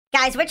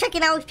Guys, we're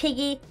checking out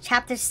Piggy,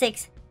 Chapter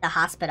 6, The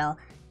Hospital.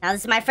 Now,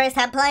 this is my first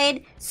time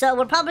playing, so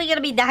we're probably going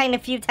to be dying a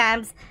few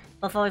times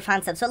before we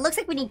find stuff. So it looks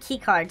like we need key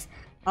cards.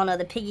 Oh no,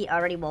 the Piggy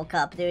already woke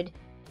up, dude.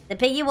 The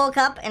Piggy woke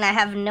up, and I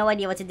have no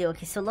idea what to do.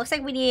 Okay, so it looks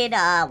like we need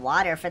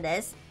water for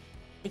this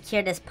to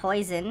cure this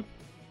poison.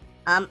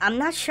 I'm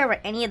not sure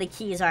where any of the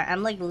keys are.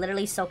 I'm, like,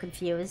 literally so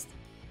confused.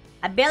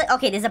 I barely...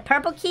 Okay, there's a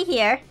purple key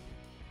here.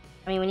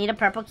 I mean, we need a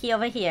purple key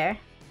over here.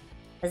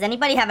 Does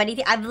anybody have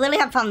anything? I literally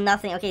have found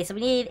nothing. Okay, so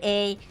we need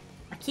a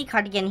key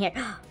card to get in here.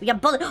 We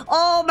got bullet.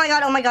 Oh my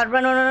god, oh my god.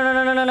 Run, run, run,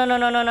 run, run, run, run,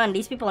 run, run, run, run.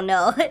 These people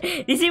know.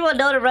 These people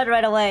know to run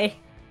right away.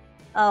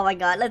 Oh my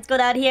god, let's go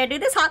down here.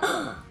 Dude, this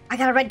hot. I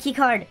got a red key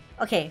card.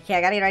 Okay,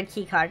 I got a red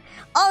key card.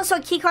 Oh, so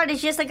a key card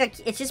is just like a...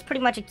 It's just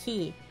pretty much a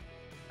key.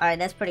 Alright,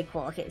 that's pretty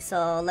cool. Okay,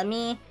 so let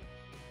me...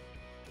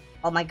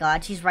 Oh my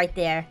god, she's right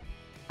there.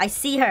 I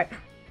see her.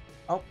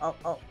 Oh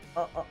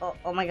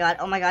my god,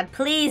 oh my god.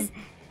 Please,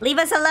 leave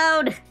us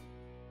alone.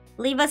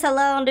 Leave us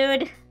alone,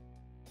 dude.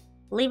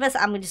 Leave us.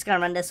 I'm just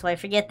gonna run this way.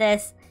 Forget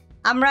this.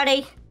 I'm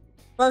ready.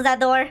 Close that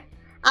door.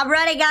 I'm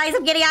ready, guys.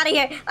 I'm getting out of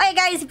here. Alright,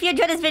 guys, if you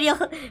enjoyed this video,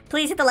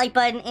 please hit the like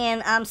button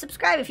and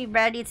subscribe if you're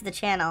brand new to the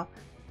channel.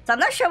 So I'm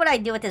not sure what I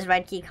do with this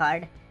red key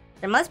card.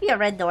 There must be a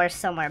red door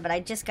somewhere, but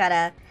I just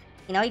gotta...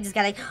 You know, you just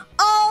gotta...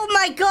 Oh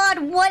my god,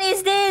 what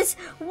is this?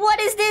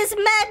 What is this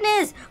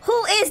madness?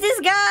 Who is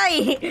this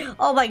guy?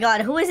 Oh my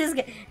god, who is this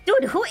guy?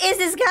 Dude, who is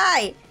this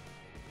guy?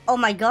 Oh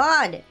my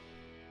god.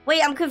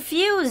 Wait, I'm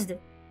confused.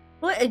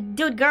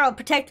 Dude, girl,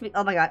 protect me.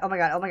 Oh my god, oh my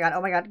god, oh my god,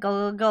 oh my god.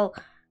 Go, go, go.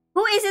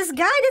 Who is this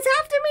guy that's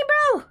after me,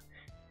 bro?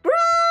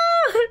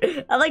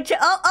 Bro! I'm like...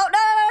 Oh,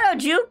 no.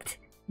 Juked.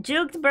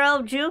 Juked,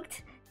 bro,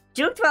 juked.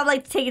 Juked while I'm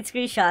like taking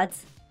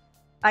screenshots.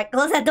 Alright,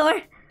 close that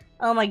door.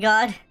 Oh my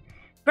god.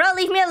 Bro,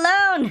 leave me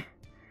alone.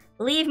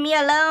 Leave me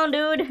alone,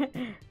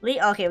 dude.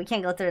 Okay, we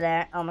can't go through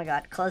there. Oh my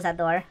god, close that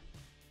door.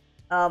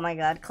 Oh my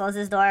god, close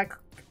this door.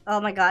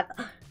 Oh my god.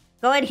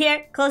 Go in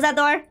here, close that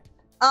door.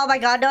 Oh my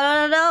god,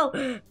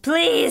 no.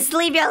 Please,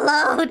 leave me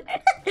alone.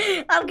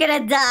 I'm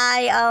gonna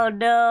die. Oh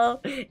no.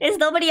 Is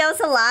nobody else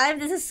alive?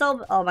 This is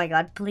so... Oh my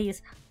god,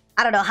 please.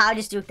 I don't know how I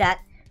just duked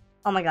that.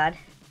 Oh my god.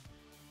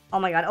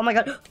 Oh my god, oh my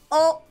god.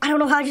 Oh, I don't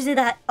know how I just did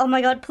that. Oh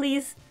my god,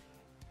 please.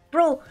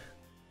 Bro.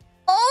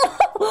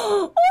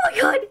 Oh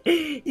my god.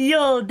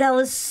 Yo, that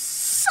was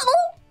so...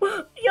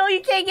 Yo,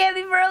 you can't get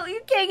me, bro.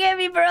 You can't get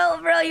me, bro.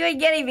 Bro, you ain't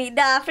getting me.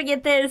 Nah,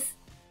 forget this.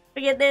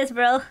 Forget this,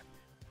 bro.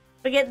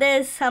 Forget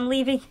this. I'm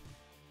leaving.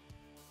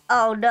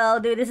 Oh no,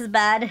 dude, this is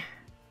bad.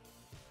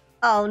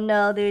 Oh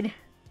no, dude.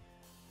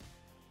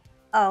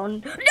 Oh no.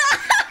 That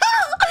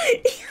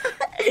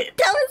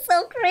was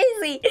so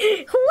crazy.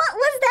 What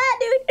was that,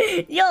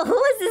 dude? Yo, who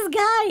was this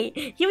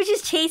guy? He was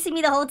just chasing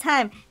me the whole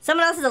time.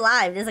 Someone else is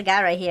alive. There's a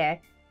guy right here.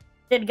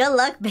 Dude, good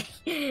luck,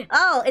 baby.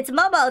 Oh, it's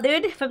Momo,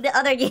 dude, from the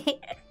other game.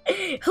 Who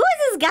is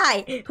this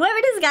guy?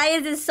 Whoever this guy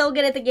is so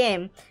good at the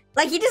game.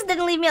 Like, he just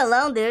didn't leave me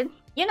alone, dude.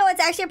 You know, it's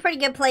actually a pretty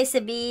good place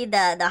to be,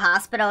 the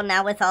hospital,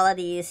 now with all of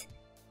these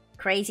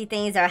crazy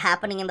things that are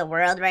happening in the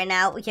world right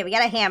now. Okay, we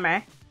got a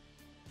hammer.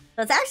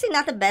 So it's actually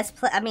not the best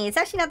place. I mean, it's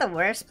actually not the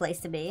worst place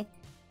to be.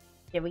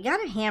 Okay, we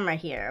got a hammer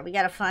here. We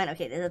gotta find...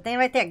 Okay, there's a thing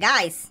right there.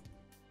 Guys,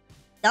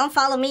 don't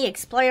follow me.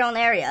 Explore your own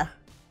area.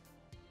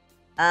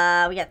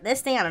 We got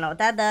this thing. I don't know what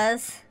that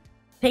does.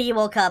 Piggy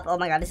woke up. Oh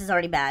my god, this is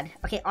already bad.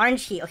 Okay,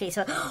 orange key. Okay,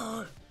 so...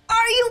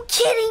 Are you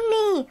kidding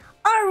me?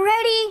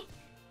 Already?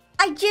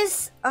 I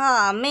just...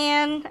 Oh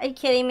man, are you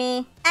kidding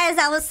me? As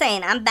I was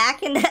saying, I'm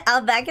back in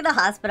the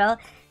hospital.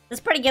 It's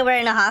pretty good we're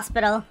in a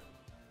hospital.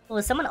 Oh,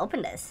 someone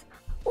opened this.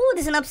 Oh,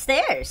 there's an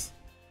upstairs.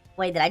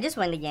 Wait, did I just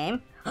win the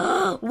game?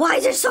 Why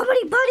is there so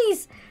many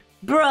bunnies?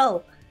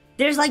 Bro,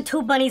 there's like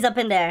 2 bunnies up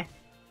in there.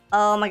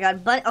 Oh my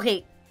god,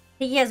 okay,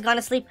 Piggy has gone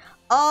to sleep.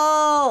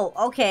 Oh,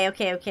 okay,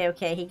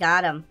 he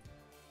got him.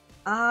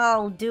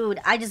 Oh, dude,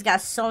 I just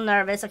got so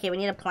nervous. Okay, we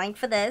need a plank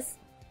for this.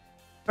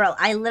 Bro,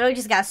 I literally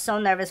just got so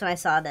nervous when I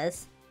saw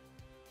this.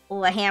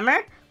 Oh, a hammer?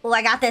 Oh,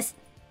 I got this.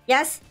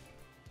 Yes.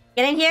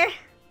 Get in here.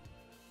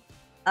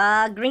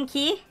 Green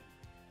key.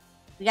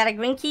 We got a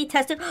green key.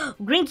 Test it.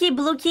 Green key,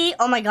 blue key.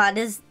 Oh my god,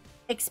 this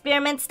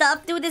experiment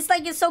stuff. Dude, this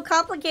like is so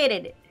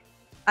complicated.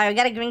 Alright, we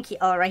got a green key.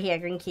 Oh, right here.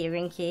 Green key,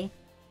 green key.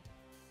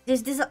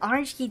 There's an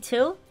orange key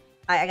too.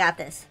 Alright, I got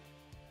this.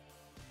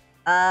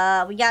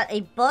 We got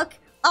a book.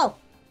 Oh,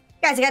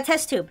 guys, I got a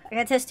test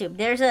tube.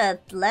 There's a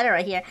letter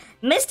right here.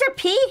 Mr.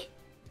 P?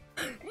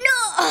 No!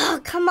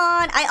 Oh, come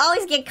on. I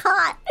always get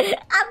caught.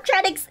 I'm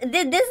trying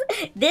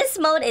to... This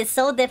mode is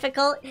so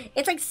difficult.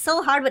 It's like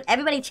so hard with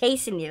everybody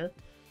chasing you.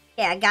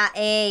 Okay, I got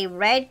a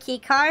red key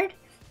card.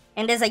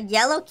 And there's a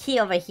yellow key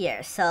over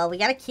here. So we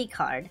got a key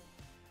card.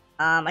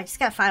 I just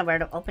gotta find where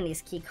to open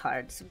these key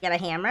cards. We got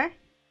a hammer.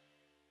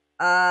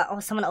 Oh,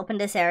 someone opened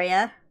this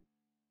area.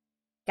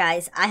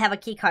 Guys, I have a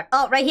key card.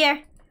 Oh, right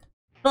here.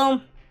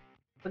 Boom.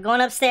 We're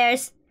going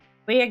upstairs.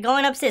 We're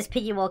going upstairs.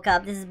 Piggy woke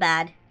up. This is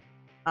bad.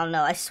 Oh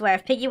no, I swear.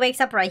 If Piggy wakes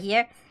up right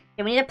here.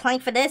 Okay, we need a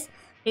plank for this.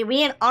 Okay, we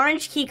need an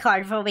orange key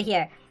card for over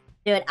here.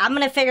 Dude, I'm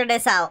gonna figure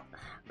this out.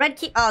 Red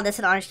key. Oh, that's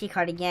an orange key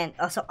card again.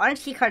 Oh, so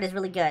orange key card is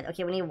really good.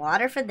 Okay, we need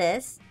water for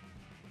this.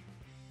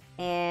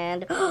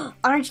 And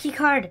orange key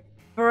card.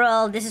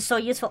 Bro, this is so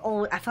useful.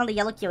 Oh, I found the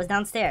yellow key. It was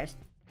downstairs.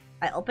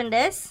 I opened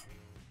this.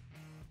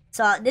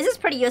 So this is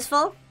pretty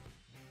useful.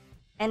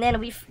 And then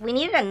we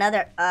needed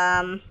another.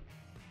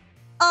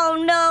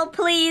 Oh no,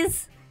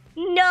 please.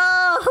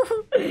 No.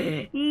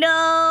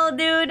 No,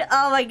 dude.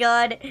 Oh my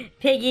god.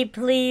 Piggy,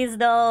 please,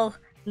 no.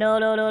 No,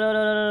 no, no, no,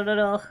 no, no, no,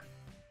 no.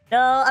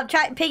 No,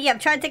 Piggy, I'm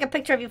trying to take a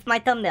picture of you for my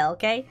thumbnail,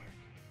 okay?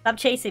 Stop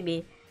chasing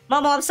me.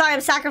 Momo, I'm sorry,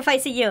 I'm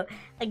sacrificing you.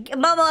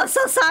 Momo, I'm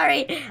so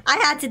sorry. I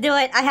had to do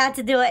it. I had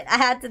to do it. I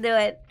had to do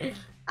it.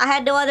 I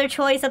had no other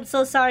choice. I'm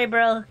so sorry,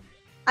 bro.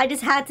 I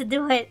just had to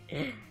do it.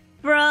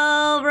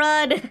 Bro,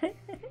 run.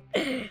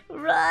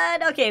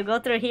 Run. Okay, go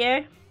through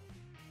here.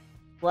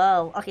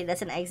 Whoa. Okay,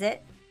 that's an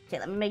exit. Okay,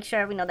 let me make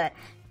sure we know that.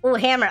 Oh,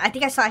 hammer. I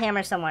think I saw a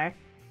hammer somewhere.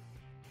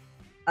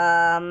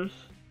 Okay,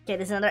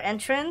 there's another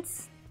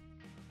entrance.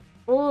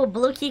 Oh,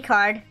 blue key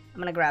card. I'm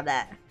gonna grab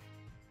that.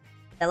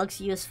 That looks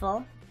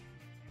useful.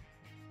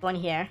 One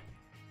here.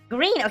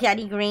 Green. Okay, I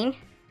need green.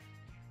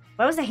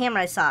 Where was the hammer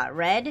I saw?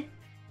 Red.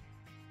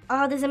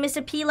 Oh, there's a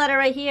Mr. P letter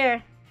right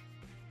here.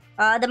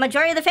 The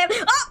majority of the family.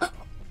 Oh!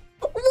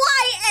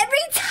 Why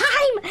every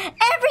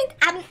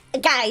time?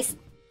 Guys.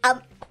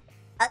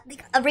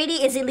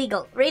 Reading is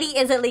illegal. Reading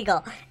is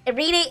illegal.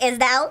 Reading is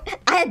now.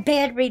 I had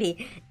banned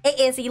reading. It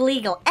is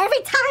illegal.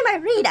 Every time I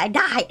read, I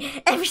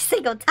die. Every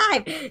single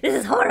time. This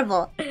is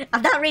horrible.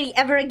 I'm not reading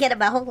ever again in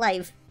my whole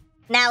life.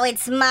 Now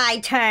it's my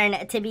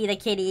turn to be the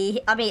kitty.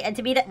 I mean,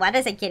 to be the... Why did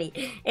I say kitty?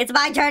 It's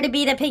my turn to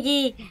be the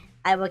piggy.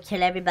 I will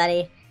kill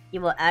everybody.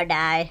 You will all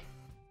die.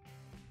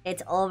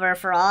 It's over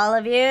for all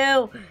of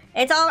you.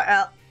 It's over.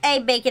 Oh, hey,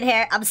 bacon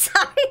hair. I'm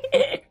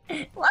sorry.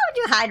 Why would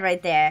you hide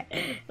right there?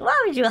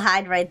 Why would you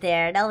hide right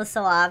there? That was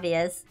so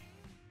obvious.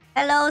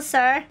 Hello,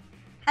 sir.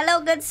 Hello,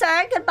 good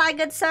sir. Goodbye,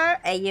 good sir.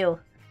 Hey, you.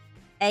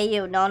 Hey,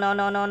 you. No, no,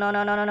 no, no, no,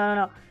 no, no, no, no,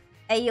 no.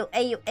 Hey, you.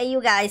 Hey, you. Hey,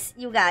 you guys.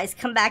 You guys.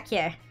 Come back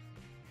here.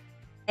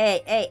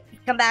 Hey, hey.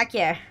 Come back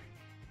here.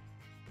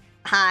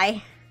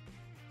 Hi.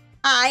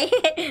 Hi.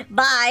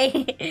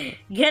 Bye.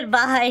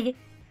 Goodbye.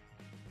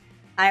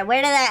 Alright,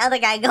 where did that other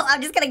guy go?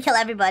 I'm just gonna kill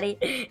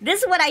everybody.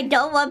 This is what I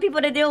don't want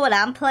people to do when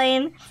I'm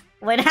playing.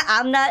 When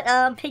I'm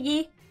not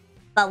Piggy.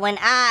 But when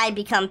I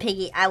become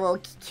Piggy, I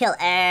will kill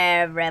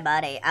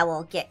everybody. I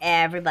will get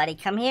everybody.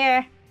 Come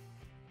here.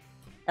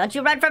 Don't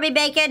you run from me,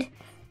 Bacon.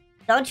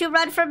 Don't you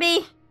run from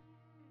me.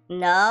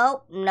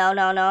 No. No,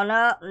 no, no,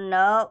 no.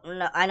 No,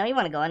 no. I know you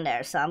want to go in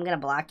there, so I'm gonna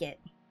block it.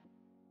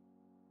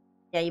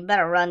 Yeah, you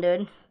better run,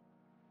 dude.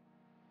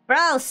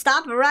 Bro,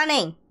 stop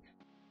running.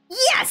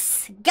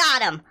 Yes!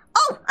 Got him!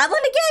 Oh, I won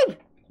the game!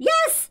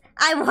 Yes!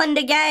 I won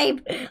the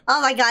game!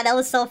 Oh my god, that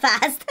was so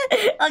fast.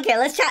 Okay,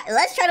 let's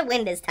try to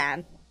win this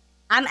time.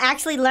 I'm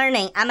actually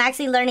learning. I'm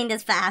actually learning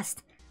this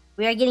fast.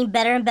 We are getting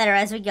better and better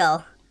as we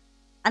go.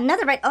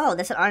 Another red... Oh,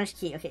 that's an orange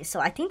key. Okay, so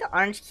I think the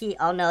orange key...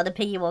 Oh no, the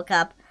piggy woke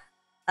up.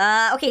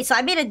 Okay, so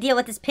I made a deal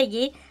with this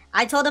piggy.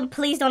 I told him,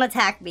 please don't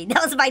attack me.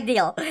 That was my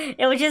deal.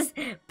 It was just,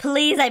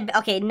 please...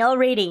 Okay, no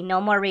reading. No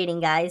more reading,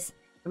 guys.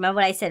 Remember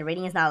what I said.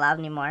 Reading is not allowed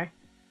anymore.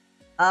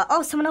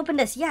 Oh, someone opened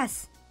this.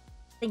 Yes.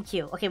 Thank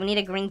you. Okay, we need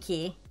a green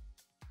key.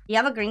 Do you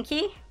have a green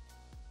key?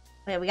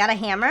 Okay, we got a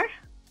hammer.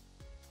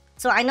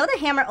 So I know the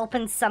hammer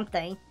opens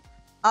something.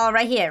 Oh,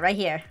 right here. Right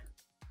here.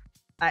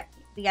 Alright,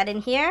 we got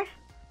in here.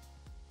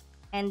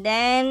 And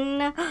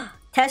then...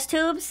 test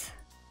tubes.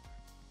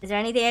 Is there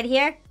anything in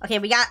here? Okay,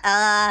 we got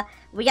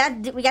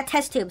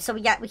test tubes. So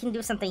we can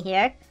do something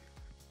here.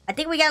 I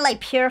think we gotta,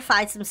 like,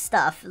 purify some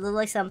stuff. It looks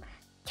like some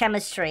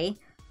chemistry.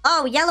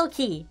 Oh, yellow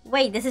key.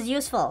 Wait, this is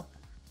useful.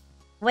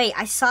 Wait,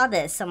 I saw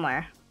this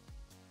somewhere.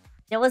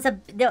 There was a...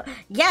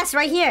 yes,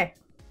 right here.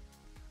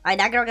 Alright,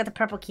 that girl got the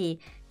purple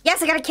key.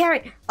 Yes, I got a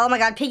carrot. Oh my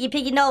god, Piggy,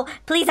 Piggy, no.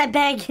 Please, I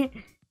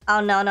beg.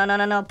 Oh, no, no, no,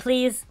 no, no.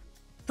 Please.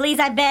 Please,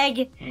 I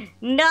beg.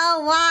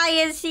 No, why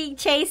is she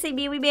chasing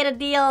me? We made a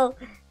deal.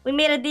 We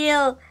made a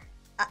deal.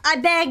 I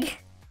beg.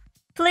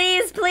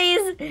 Please,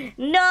 please.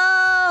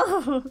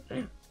 No.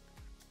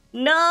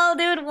 No,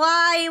 dude,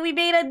 why? We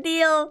made a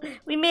deal.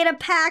 We made a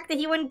pact that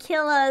he wouldn't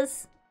kill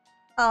us.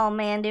 Oh,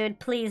 man, dude,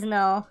 please,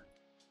 no.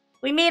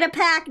 We made a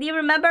pact. Do you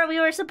remember? We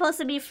were supposed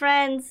to be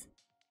friends.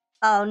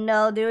 Oh,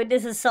 no, dude,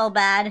 this is so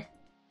bad.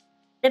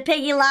 The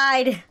piggy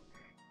lied.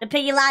 The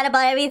piggy lied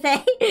about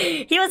everything.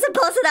 He was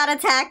supposed to not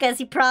attack us,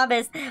 he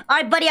promised.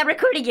 Alright, buddy, I'm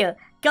recruiting you.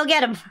 Go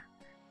get him.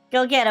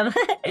 Go get him.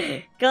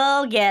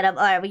 Go get him.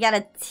 Alright, we got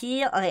a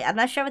teal. Okay, I'm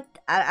not sure what...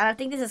 I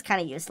think this is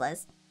kind of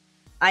useless.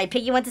 Alright,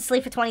 Piggy went to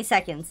sleep for 20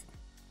 seconds.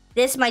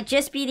 This might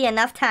just be the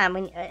enough time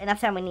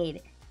we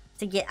need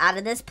to get out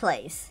of this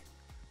place.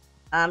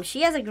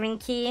 She has a green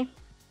key.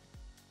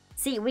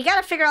 See, we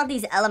gotta figure out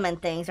these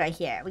element things right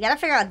here. We gotta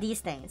figure out these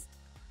things.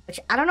 Which,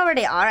 I don't know where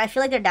they are. I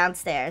feel like they're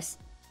downstairs.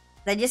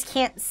 They just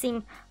can't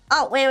seem...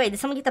 Oh, wait. Did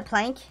someone get the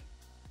plank?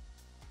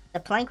 The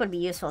plank would be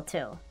useful,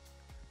 too.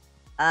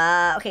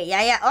 Okay,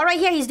 yeah. Oh, right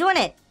here. He's doing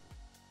it.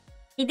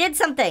 He did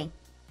something.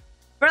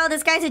 Bro,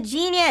 this guy's a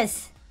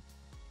genius.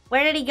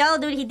 Where did he go,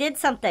 dude? He did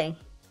something.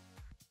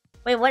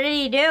 Wait, what did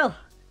he do?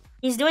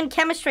 He's doing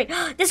chemistry.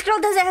 This girl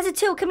has it,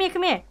 too. Come here,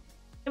 come here.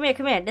 Come here,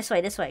 come here. This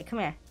way, come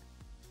here.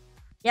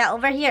 Yeah,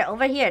 over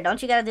here.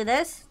 Don't you gotta do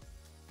this?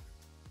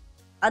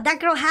 Oh, that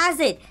girl has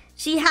it.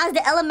 She has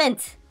the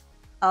element.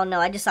 Oh no,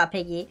 I just saw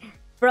Piggy.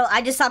 Bro,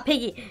 I just saw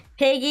Piggy.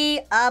 Piggy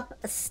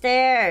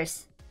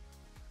upstairs.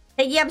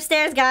 Piggy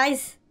upstairs,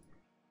 guys.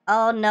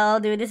 Oh no,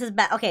 dude, this is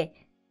bad. Okay.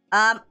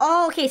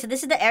 Oh, okay, so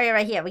this is the area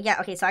right here.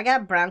 Okay, so I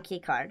got a brown key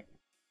card.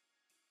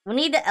 We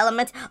need the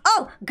element.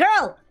 Oh,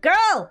 girl!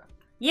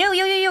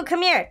 You,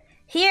 come here.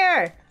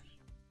 Here.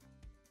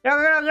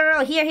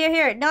 Girl,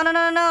 here. No.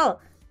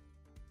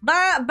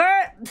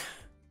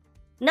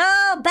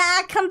 No,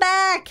 come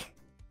back.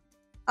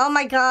 Oh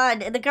my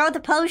god, the girl with the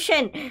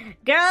potion.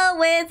 Girl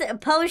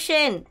with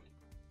potion.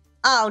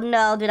 Oh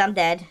no, dude, I'm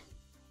dead.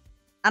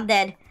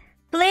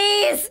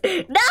 Please!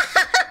 No!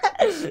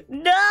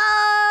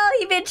 No!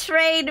 He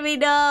betrayed me,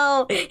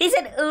 no! He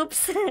said,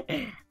 oops.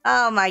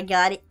 Oh my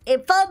god.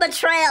 Full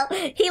betrayal.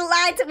 He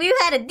lied to me. We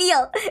had a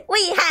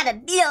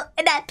deal.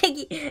 And that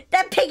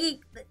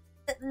piggy...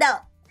 No.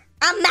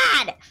 I'm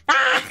mad!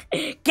 Ah!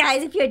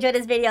 Guys, if you enjoyed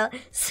this video,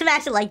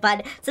 smash the like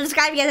button.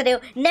 Subscribe if you guys are new.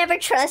 Never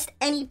trust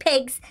any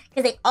pigs,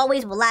 because they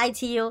always will lie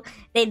to you.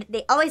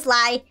 They always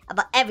lie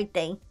about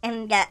everything.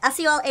 And I'll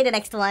see you all in the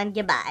next one.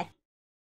 Goodbye.